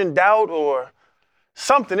 Caucasian doubt or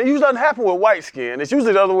something. It usually doesn't happen with white skin. It's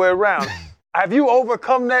usually the other way around. Have you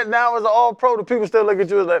overcome that now as an all-pro? Do people still look at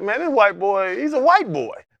you as like, man, this white boy, he's a white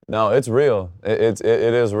boy? No, it's real. It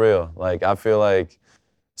is real. Like, I feel like,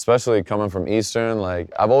 especially coming from Eastern, like,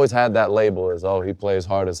 I've always had that label as, oh, he plays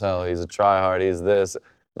hard as hell. He's a try-hard. He's this.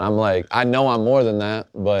 And I'm like, I know I'm more than that,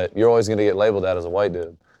 but you're always going to get labeled that as a white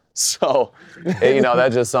dude. So,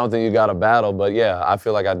 that's just something you got to battle. But, yeah, I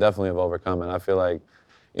feel like I definitely have overcome it. I feel like,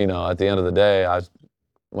 at the end of the day,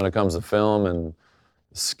 when it comes to film and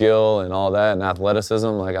skill and all that and athleticism,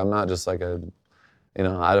 like, I'm not just like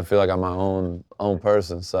I feel like I'm my own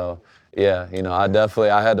person. So, yeah,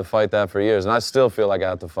 I had to fight that for years, and I still feel like I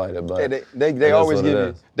have to fight it. But they always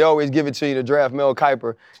give it to you to draft Mel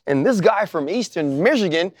Kiper. And this guy from Eastern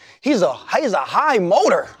Michigan, he's a high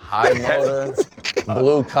motor. High motor,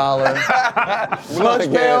 blue collar, lunch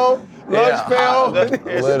pail.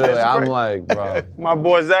 Literally, I'm like, bro. My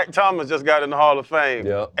boy Zach Thomas just got in the Hall of Fame,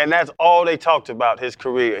 and that's all they talked about his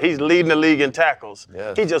career. He's leading the league in tackles.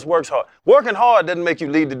 Yes. He just works hard. Working hard doesn't make you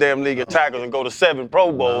lead the damn league in tackles and go to 7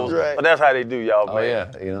 Pro Bowls, but that's how they do y'all, man. Oh,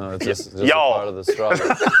 yeah, it's just y'all. a part of the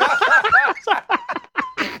struggle.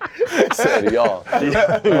 Said y'all.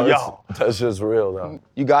 Y'all. That's just real, though.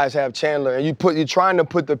 You guys have Chandler, and you're trying to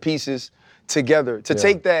put the pieces together. To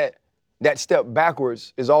take that step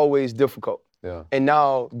backwards is always difficult. Yeah. And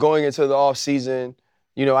now going into the off season,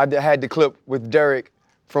 I had the clip with Derek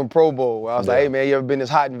from Pro Bowl where I was like, hey man, you ever been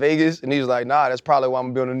this hot in Vegas? And he was like, nah, that's probably why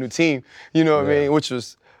I'm building a new team. You know what I mean? Which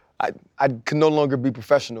was, I could no longer be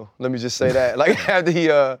professional. Let me just say that. Like after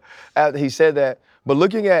he said that. But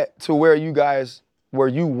looking to where you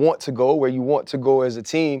want to go as a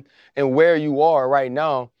team, and where you are right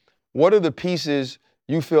now, what are the pieces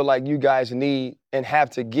you feel like you guys need and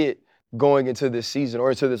have to get going into this season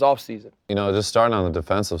or into this offseason? Just starting on the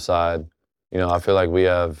defensive side, I feel like we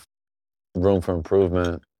have room for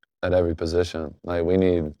improvement at every position. Like, we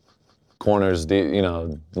need corners,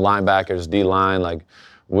 linebackers, D-line. Like,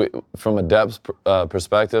 from a depth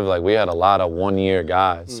perspective, like, we had a lot of one-year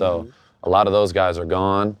guys. So a lot of those guys are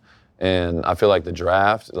gone. And I feel like the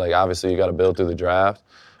draft, like, obviously you got to build through the draft.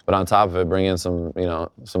 But on top of it, bring in some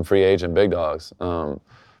free agent big dogs.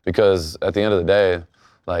 Because at the end of the day,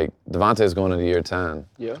 like, Devontae's going into year 10.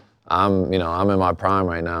 Yeah. I'm in my prime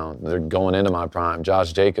right now. They're going into my prime.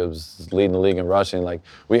 Josh Jacobs is leading the league in rushing. Like,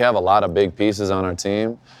 we have a lot of big pieces on our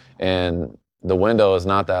team, and the window is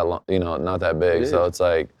not that not that big. So it's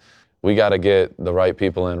like, we got to get the right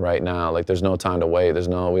people in right now. Like, there's no time to wait. We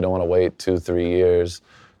don't want to wait 2-3 years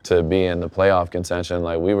to be in the playoff contention.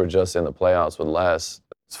 Like, we were just in the playoffs with less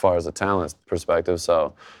as far as the talent perspective.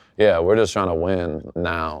 So, yeah, we're just trying to win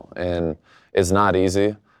now, and it's not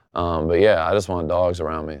easy. But yeah, I just want dogs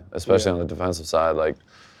around me, especially on the defensive side. Like,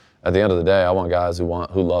 at the end of the day, I want guys who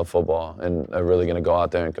love football and are really gonna go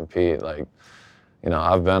out there and compete. Like,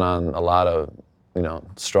 I've been on a lot of,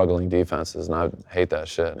 struggling defenses, and I hate that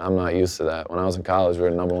shit. I'm not used to that. When I was in college, we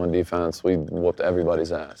were the #1 defense. We whooped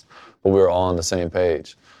everybody's ass, but we were all on the same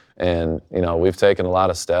page. And, we've taken a lot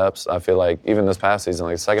of steps. I feel like even this past season,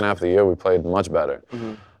 like the second half of the year, we played much better.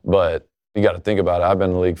 But you got to think about it. I've been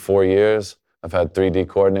in the league 4 years. I've had 3D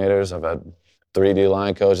coordinators. I've had 3D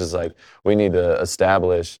line coaches. Like, we need to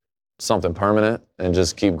establish something permanent and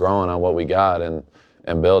just keep growing on what we got and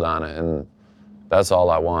build on it. And that's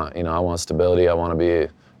all I want. I want stability. I want to be,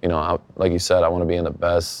 like you said, I want to be in the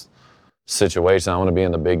best situation. I want to be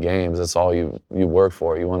in the big games. That's all you work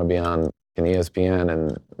for. You want to be on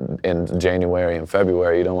ESPN in January and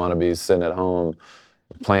February. You don't want to be sitting at home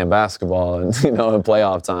playing basketball and, in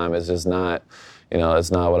playoff time. It's just not,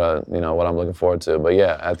 it's not what I'm looking forward to. But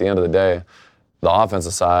yeah, at the end of the day, the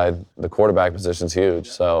offensive side, the quarterback position's huge.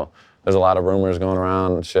 So there's a lot of rumors going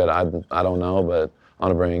around. Shit, I don't know, but I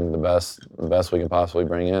want to bring the best we can possibly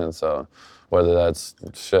bring in. So whether that's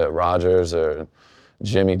Rodgers or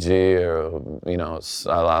Jimmy G or,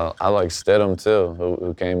 I like Stidham too,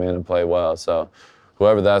 who came in and played well. So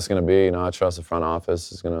whoever that's going to be, I trust the front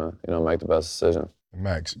office is going to, make the best decision.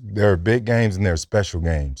 Maxx, there are big games and there are special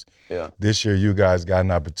games. Yeah. This year, you guys got an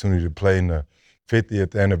opportunity to play in the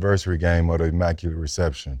 50th anniversary game of the Immaculate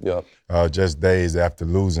Reception. Yep. Just days after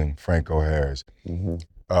losing Franco Harris.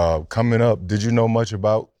 Coming up, did you know much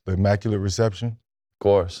about the Immaculate Reception? Of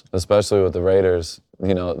course, especially with the Raiders.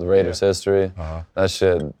 The Raiders' history. That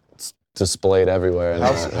shit displayed everywhere.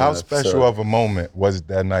 How special of a moment was it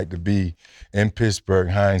that night to be in Pittsburgh,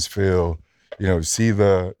 Heinz Field? See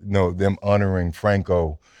them honoring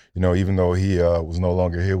Franco, even though he was no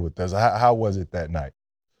longer here with us. How was it that night?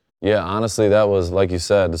 Yeah, honestly, that was, like you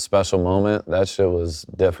said, the special moment. That shit was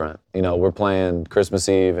different. We're playing Christmas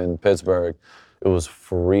Eve in Pittsburgh. It was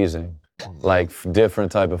freezing. like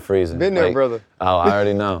different type of freezing. Been there, like, brother. Oh, I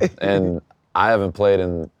already know. And I haven't played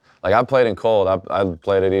in, like I played in cold. I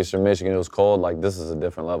played at Eastern Michigan. It was cold. Like this is a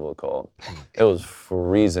different level of cold. It was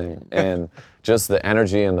freezing. And just the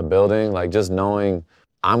energy in the building, like just knowing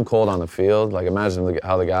I'm cold on the field. Like imagine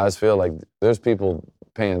how the guys feel. Like there's people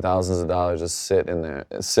paying thousands of dollars just sit in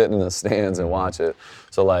the stands and watch it.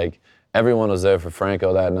 So like everyone was there for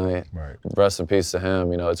Franco that night. Right. Rest in peace to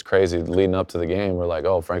him. You know, it's crazy. Leading up to the game, we're like,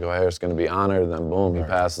 oh, Franco Harris is going to be honored. And then boom, he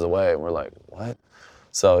passes away. And we're like, what?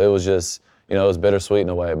 So it was just, you know, it was bittersweet in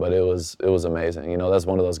a way, but it was amazing. You know, that's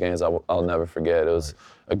one of those games I'll never forget. It was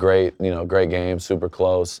a great game, super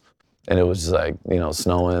close. And it was just like, you know,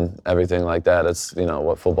 snowing, everything like that. It's, you know,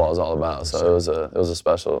 what football is all about. So it was a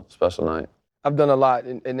special night. I've done a lot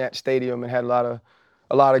in that stadium and had a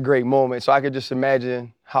lot of great moments. So I could just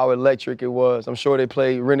imagine how electric it was. I'm sure they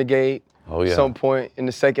played Renegade at some point in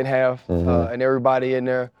the second half, and everybody in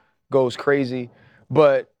there goes crazy.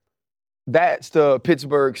 But that's the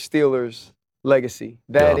Pittsburgh Steelers legacy.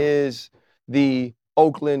 That is the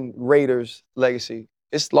Oakland Raiders legacy.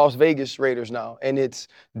 It's Las Vegas Raiders now, and it's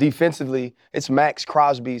defensively, it's Maxx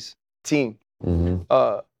Crosby's team.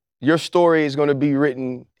 Your story is going to be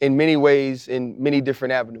written in many ways, in many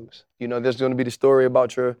different avenues. You know, there's going to be the story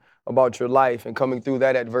about your life and coming through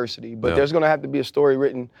that adversity. But there's going to have to be a story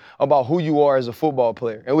written about who you are as a football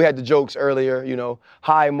player. And we had the jokes earlier, you know,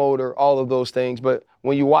 high motor, all of those things. But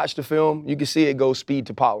when you watch the film, you can see it go speed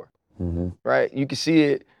to power, right? You can see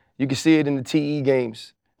it. You can see it in the TE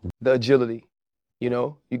games, the agility. You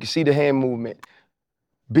know, you can see the hand movement.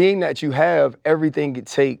 Being that you have everything it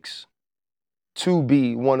takes to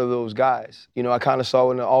be one of those guys. You know, I kind of saw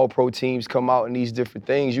when the all-pro teams come out and these different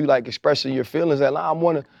things, you like expressing your feelings that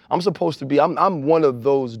like, I'm supposed to be, I'm one of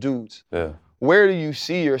those dudes. Yeah. Where do you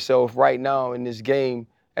see yourself right now in this game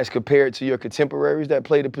as compared to your contemporaries that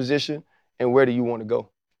play the position, and where do you want to go?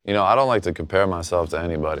 You know, I don't like to compare myself to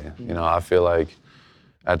anybody. You know, I feel like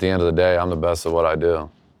at the end of the day, I'm the best at what I do,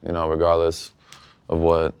 you know, regardless of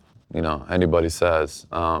what, you know, anybody says.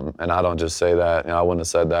 And I don't just say that. You know, I wouldn't have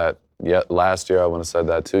said that last year. I wouldn't have said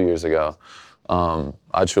that 2 years ago.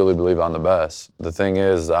 I truly believe I'm the best. The thing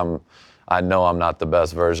is, I know I'm not the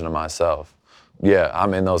best version of myself. Yeah,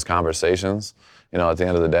 I'm in those conversations, you know, at the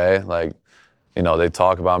end of the day. Like, you know, they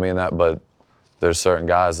talk about me in that, but there's certain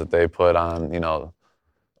guys that they put on, you know,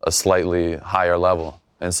 a slightly higher level.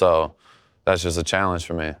 And so that's just a challenge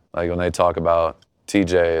for me. Like when they talk about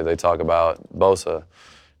TJ, they talk about Bosa,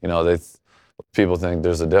 you know, people think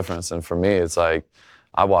there's a difference. And for me, it's like,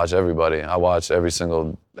 I watch everybody. I watch every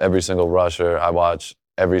single rusher. I watch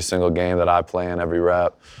every single game that I play in, every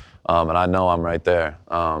rep. And I know I'm right there.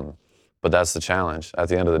 But that's the challenge. At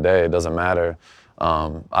the end of the day, it doesn't matter.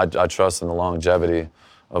 I trust in the longevity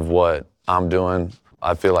of what I'm doing.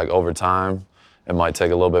 I feel like over time, it might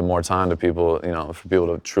take a little bit more time to people, you know, for people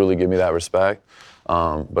to truly give me that respect.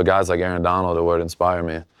 But guys like Aaron Donald are what inspire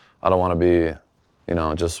me. I don't want to be, you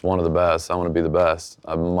know, just one of the best. I want to be the best.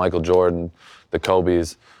 Michael Jordan, the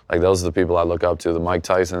Kobes, like those are the people I look up to. The Mike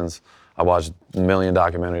Tysons, I watched a million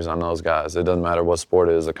documentaries on those guys. It doesn't matter what sport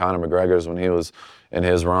it is. The Conor McGregor's, when he was in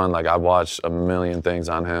his run, like I watched a million things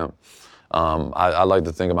on him. I like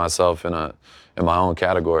to think of myself in my own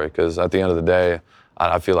category, because at the end of the day,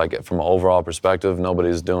 I feel like from an overall perspective,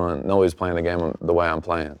 nobody's playing the game the way I'm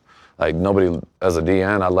playing. Like nobody, as a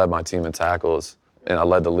DN, I led my team in tackles and I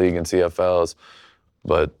led the league in TFLs.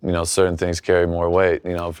 But, you know, certain things carry more weight,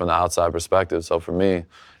 you know, from the outside perspective. So for me,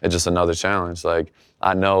 it's just another challenge. Like,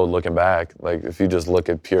 I know looking back, like, if you just look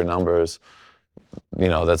at pure numbers, you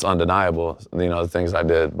know, that's undeniable, you know, the things I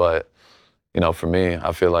did. But, you know, for me,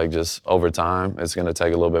 I feel like just over time, it's going to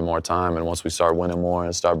take a little bit more time. And once we start winning more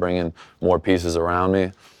and start bringing more pieces around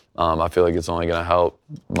me, I feel like it's only going to help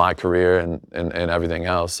my career and everything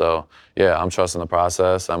else. So, yeah, I'm trusting the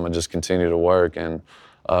process. I'm going to just continue to work, and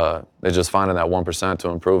they're just finding that 1% to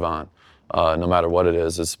improve on, no matter what it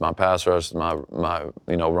is. It's my pass rush, my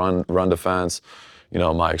you know, run defense, you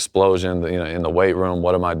know, my explosion, you know, in the weight room.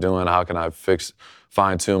 What am I doing? How can I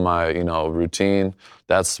fine tune my, you know, routine?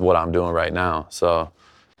 That's what I'm doing right now. So,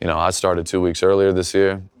 you know, I started 2 weeks earlier this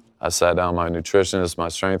year. I sat down with my nutritionist, my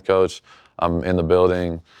strength coach. I'm in the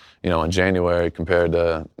building, you know, in January compared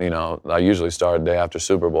to, you know, I usually start a day after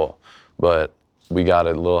Super Bowl, but we got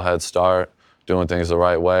a little head start, doing things the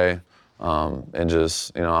right way, and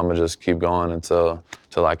just, you know, I'm gonna just keep going until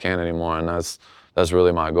I can't anymore, and that's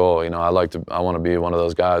really my goal. You know, I want to be one of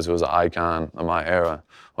those guys who was an icon of my era.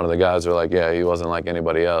 One of the guys who are like, yeah, he wasn't like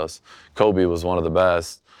anybody else. Kobe was one of the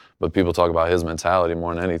best, but people talk about his mentality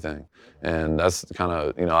more than anything, and that's kind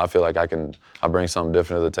of, you know, I feel like I bring something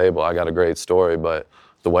different to the table. I got a great story, but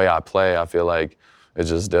the way I play, I feel like it's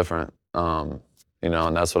just different. You know,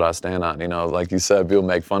 and that's what I stand on. You know, like you said, people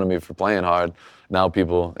make fun of me for playing hard. Now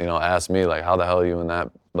people, you know, ask me, like, how the hell are you in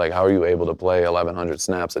that? Like, how are you able to play 1,100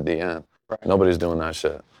 snaps at the end? Right. Nobody's doing that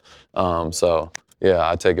shit. So, yeah,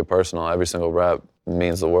 I take it personal. Every single rep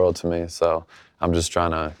means the world to me. So I'm just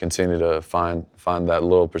trying to continue to find that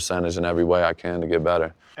little percentage in every way I can to get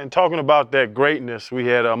better. And talking about that greatness, we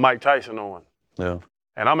had Mike Tyson on. Yeah.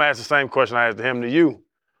 And I'm asking the same question I asked him to you.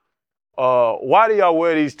 Why do y'all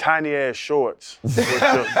wear these tiny-ass shorts with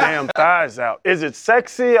your damn thighs out? Is it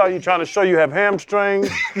sexy? Are you trying to show you have hamstrings?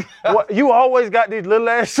 What, you always got these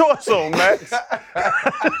little-ass shorts on, Max.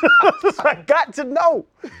 I got to know.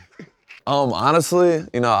 Honestly,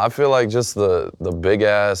 you know, I feel like just the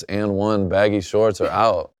big-ass and one baggy shorts are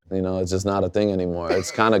out. You know, it's just not a thing anymore.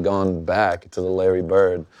 It's kind of gone back to the Larry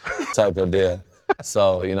Bird type of deal.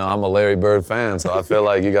 So, you know, I'm a Larry Bird fan, so I feel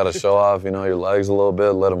like you got to show off, you know, your legs a little bit,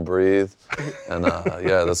 let them breathe. And,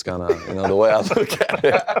 yeah, that's kind of, you know, the way I look at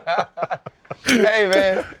it. Hey,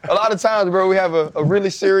 man, a lot of times, bro, we have a really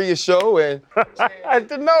serious show, and I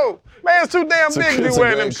didn't know. Man, it's too damn big to be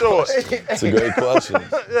wearing them shorts. It's a great question.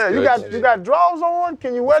 Yeah, you got drawers on?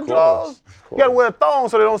 Can you wear drawers? You got to wear a thong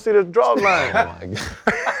so they don't see the draw line. Oh, my God.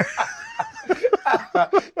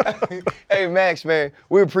 Hey, Maxx, man,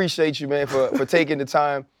 we appreciate you, man, for taking the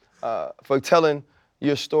time, for telling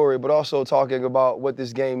your story, but also talking about what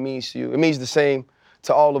this game means to you. It means the same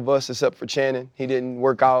to all of us except for Channing. He didn't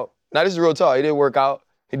work out. Now, this is real talk. He didn't work out.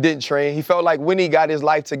 He didn't train. He felt like when he got his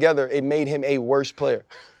life together, it made him a worse player.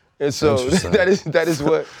 And so that is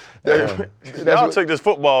what. Y'all took this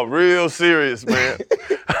football real serious, man.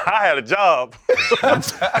 I had a job.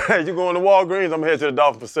 You going to Walgreens, I'm headed to the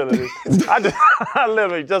Dolphin facility. I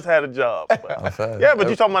literally just had a job. Yeah, but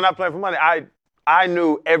you talking about not playing for money. I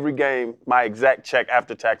knew every game, my exact check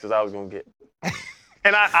after taxes I was going to get.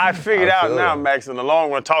 And I figured out now, Maxx, in the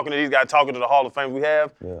long run, talking to these guys, talking to the Hall of Fame we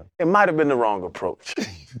have, it might have been the wrong approach.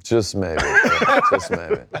 Just maybe. Just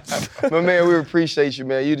maybe. But, man, we appreciate you,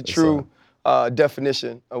 man. You're the true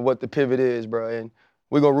definition of what the pivot is, bro. And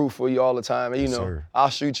we're going to root for you all the time. And, you know, I'll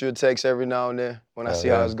shoot you a text every now and then when I see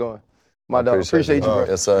how it's going. My dog, appreciate you, bro.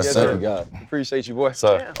 Yes, sir. Yes, Thank sir. you, God. Appreciate you, boy.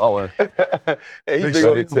 Sir, always. Hey, he big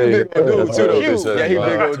old dude, too, though. Yeah, he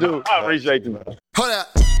big old dude. I appreciate you, man. Hold up,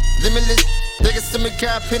 limitless. They can stomach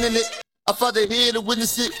cap pinning it. I fought the here to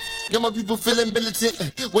witness it. Got my people feeling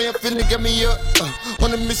militant. Way I'm feeling got me up.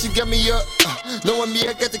 On the mission got me up. Knowing me,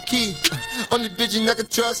 I got the key. Only vision I can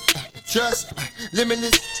trust. Trust.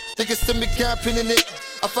 Limitless. They can stomach cap pinning it.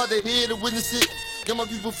 I fought the here to witness it. Got my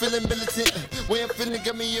people feeling militant. Way I'm feeling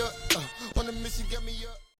got me up. On the mission got me up.